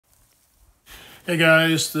Hey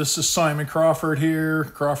guys, this is Simon Crawford here,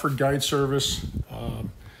 Crawford Guide Service.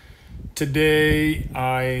 Today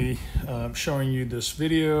I am showing you this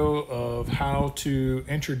video of how to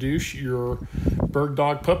introduce your bird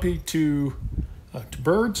dog puppy to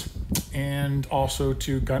birds and also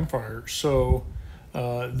to gunfire. So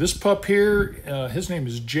this pup here, his name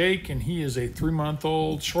is Jake, and he is a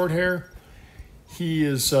 3-month-old short hair. He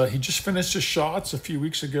just finished his shots a few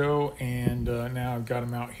weeks ago, and now I've got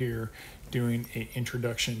him out here doing an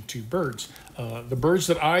introduction to birds. The birds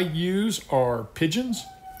that I use are pigeons.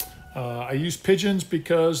 I use pigeons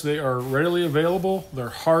because they are readily available, they're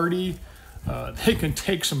hardy, they can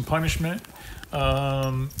take some punishment,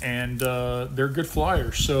 and they're good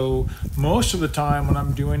flyers. So most of the time when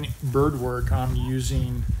I'm doing bird work, I'm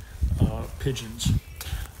using pigeons.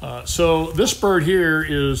 So this bird here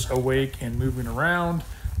is awake and moving around.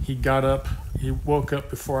 He got up, he woke up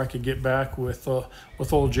before I could get back with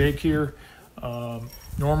old Jake here.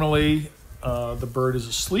 Normally the bird is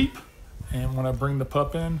asleep and when I bring the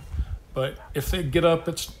pup in, but if they get up,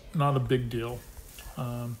 it's not a big deal.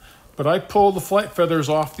 But I pull the flight feathers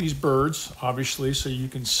off these birds, obviously, so you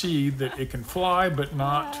can see that it can fly, but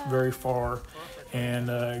not very far,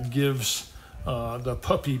 and gives the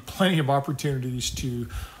puppy plenty of opportunities to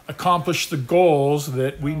accomplish the goals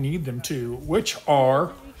that we need them to, which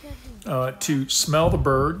are to smell the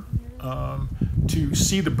bird, to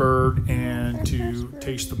see the bird, and to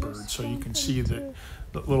taste the bird. So you can see that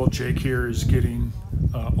little Jake here is getting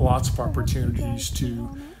lots of opportunities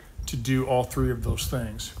to do all three of those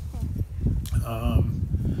things.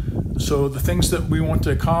 So the things that we want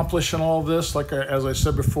to accomplish in all this, as I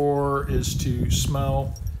said before, is to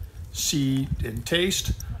smell, see, and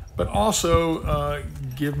taste, but also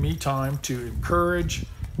give me time to encourage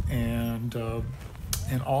and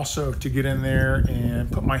also to get in there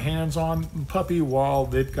and put my hands on the puppy while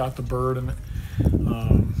they've got the bird. And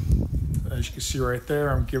as you can see right there,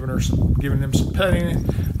 I'm giving him some petting.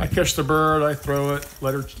 I catch the bird, I throw it,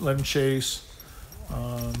 let him chase.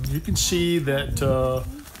 You can see that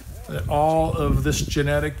all of this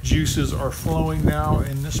genetic juices are flowing now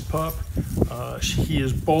in this pup. He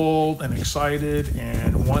is bold and excited,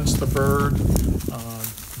 and once the bird,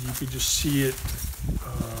 you can just see it.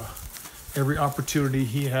 Every opportunity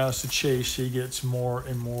he has to chase, he gets more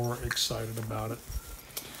and more excited about it.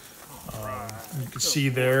 You can see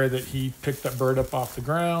there that he picked that bird up off the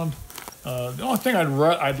ground. The only thing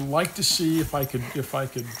I'd like to see, if I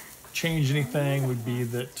could change anything, would be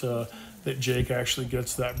that that Jake actually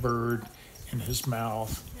gets that bird in his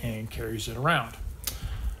mouth and carries it around.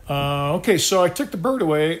 Okay, so I took the bird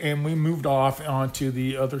away and we moved off onto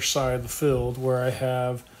the other side of the field where I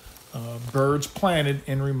have birds planted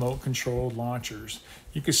in remote controlled launchers.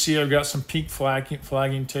 You can see I've got some peak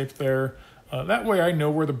flagging tape there. That way I know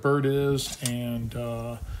where the bird is, and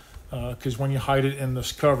because when you hide it in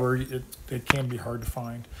this cover, it can be hard to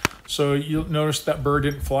find. So you'll notice that bird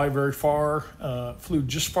didn't fly very far, flew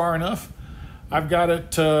just far enough. I've got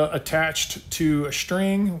it attached to a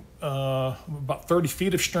string, about 30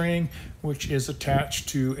 feet of string, which is attached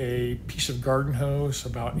to a piece of garden hose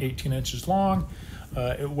about 18 inches long.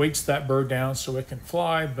 It weights that bird down so it can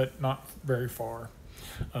fly, but not very far.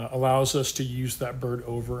 Allows us to use that bird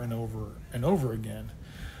over and over and over again.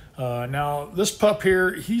 Now, this pup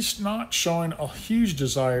here, he's not showing a huge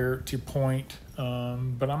desire to point,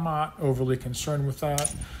 but I'm not overly concerned with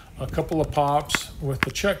that. A couple of pops with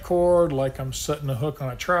the check cord, like I'm setting a hook on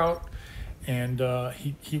a trout, and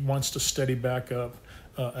he wants to steady back up,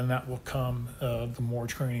 and that will come the more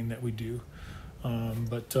training that we do.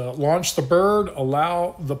 But launch the bird,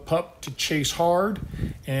 allow the pup to chase hard,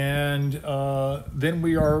 and then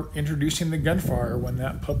we are introducing the gunfire when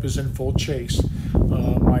that pup is in full chase.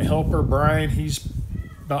 My helper, Brian, he's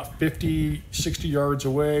about 50, 60 yards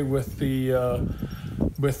away with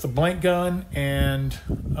the blank gun and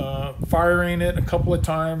firing it a couple of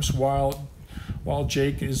times while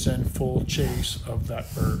Jake is in full chase of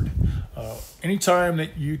that bird. Anytime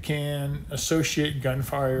that you can associate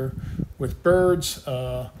gunfire with birds,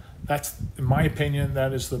 that's, in my opinion,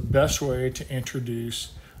 that is the best way to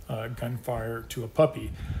introduce gunfire to a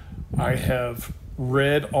puppy. I have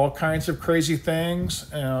read all kinds of crazy things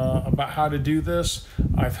about how to do this.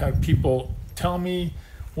 I've had people tell me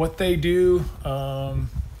what they do,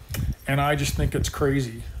 and I just think it's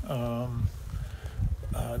crazy.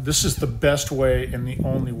 This is the best way and the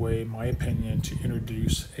only way, in my opinion, to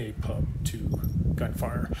introduce a pup to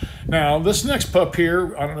gunfire. Now, this next pup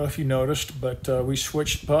here, I don't know if you noticed, but we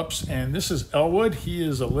switched pups, and this is Elwood. He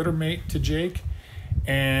is a litter mate to Jake,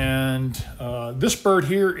 and this bird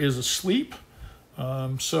here is asleep.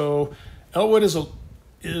 So Elwood is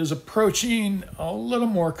is approaching a little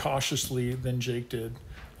more cautiously than Jake did.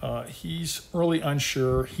 He's really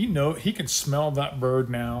unsure. He can smell that bird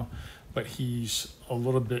now, but he's a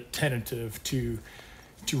little bit tentative to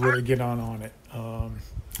really get on it.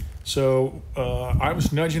 So I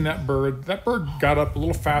was nudging that bird. That bird got up a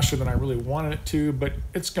little faster than I really wanted it to, but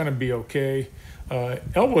it's going to be okay.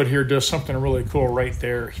 Elwood here does something really cool right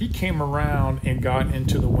there. He came around and got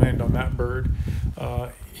into the wind on that bird.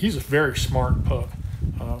 He's a very smart pup.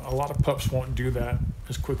 A lot of pups won't do that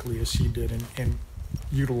as quickly as he did and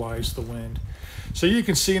utilize the wind. So you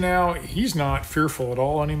can see now he's not fearful at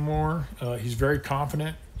all anymore. He's very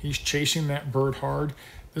confident. He's chasing that bird hard.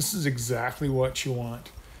 This is exactly what you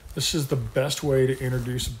want. This is the best way to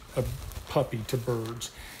introduce a puppy to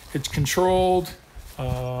birds. It's controlled.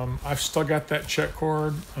 I've still got that check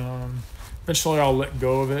cord. Eventually I'll let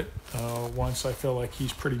go of it once I feel like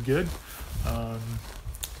he's pretty good.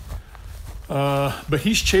 But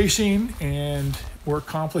he's chasing, and we're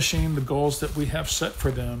accomplishing the goals that we have set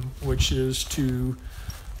for them, which is to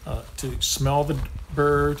smell the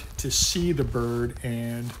bird, to see the bird,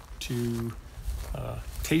 and to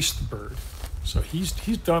taste the bird. So he's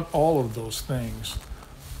done all of those things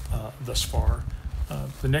thus far.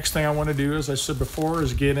 The next thing I want to do, as I said before,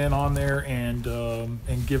 is get in on there and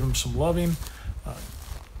give him some loving,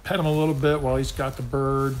 pet him a little bit while he's got the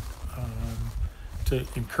bird, to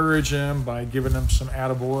encourage him by giving him some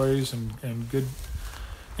attaboys and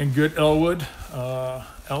good Elwood.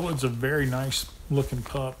 Elwood's a very nice looking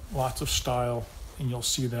pup, lots of style, and you'll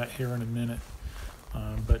see that here in a minute.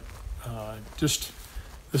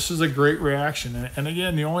 This is a great reaction. And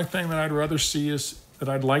again, the only thing that I'd rather see is that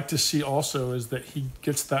I'd like to see also is that he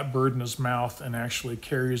gets that bird in his mouth and actually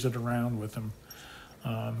carries it around with him.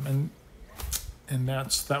 And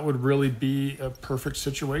that would really be a perfect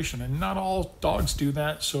situation. And not all dogs do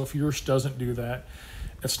that. So if yours doesn't do that,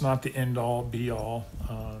 it's not the end all be all.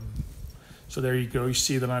 So there you go. You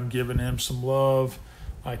see that I'm giving him some love.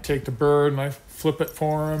 I take the bird and I flip it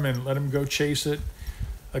for him and let him go chase it.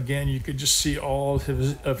 Again, you could just see all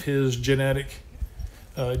of his genetic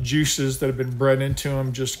juices that have been bred into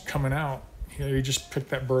him just coming out. He just picked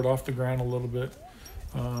that bird off the ground a little bit.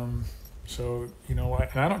 So, you know,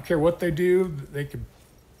 and I don't care what they do. They could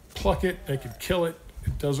pluck it, they could kill it.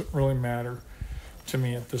 It doesn't really matter to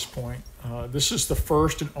me at this point. This is the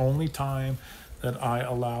first and only time that I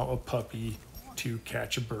allow a puppy to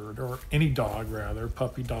catch a bird, or any dog rather,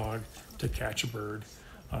 puppy dog, to catch a bird.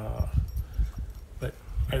 But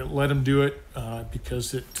I let him do it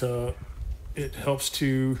because it helps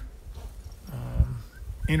to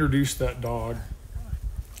introduce that dog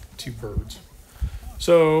to birds.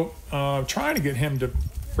 So I'm trying to get him to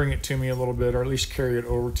bring it to me a little bit, or at least carry it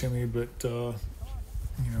over to me, but you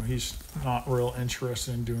know, he's not real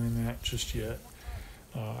interested in doing that just yet.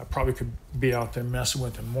 I probably could be out there messing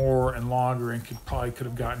with him more and longer, and could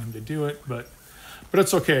have gotten him to do it, but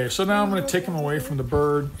it's okay. So now I'm going to take him away from the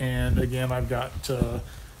bird, and again, I've got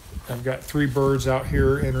 3 birds out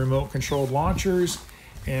here in remote controlled launchers,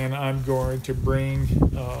 and I'm going to bring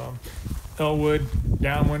Elwood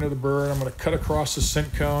downwind of the bird. I'm going to cut across the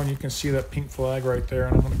scent cone. You can see that pink flag right there,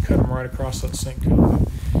 and I'm going to cut him right across that scent cone.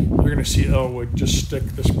 You're going to see Elwood just stick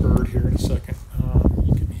this bird here in a second.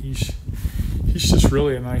 He's just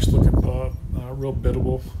really a nice looking pup, real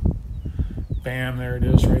biddable. Bam, there it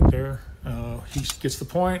is right there. He gets the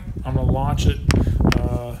point. I'm going to launch it.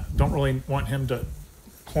 Don't really want him to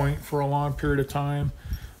point for a long period of time.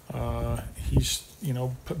 You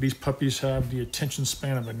know, these puppies have the attention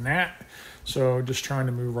span of a gnat, so just trying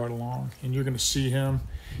to move right along. And you're going to see him.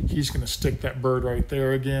 He's going to stick that bird right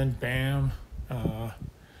there again. Bam.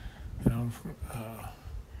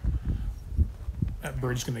 That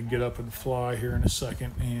bird's going to get up and fly here in a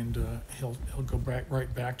second, and he'll go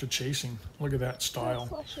right back to chasing. Look at that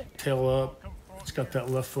style. Tail up. It's got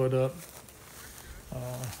that left foot up. A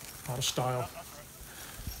lot of style.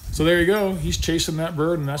 So there you go. He's chasing that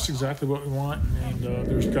bird, and that's exactly what we want. And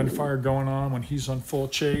there's gunfire going on when he's on full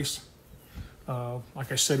chase.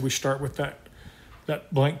 Like I said, we start with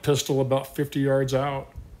that blank pistol about 50 yards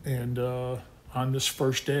out, and on this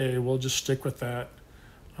first day, we'll just stick with that,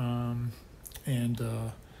 and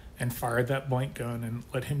fire that blank gun and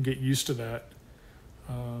let him get used to that.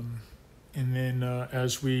 And then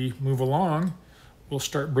as we move along, we'll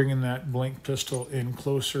start bringing that blank pistol in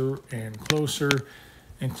closer and closer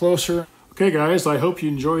and closer. Okay guys, I hope you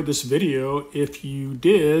enjoyed this video. If you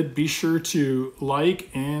did, be sure to like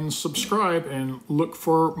and subscribe and look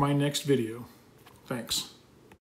for my next video. Thanks.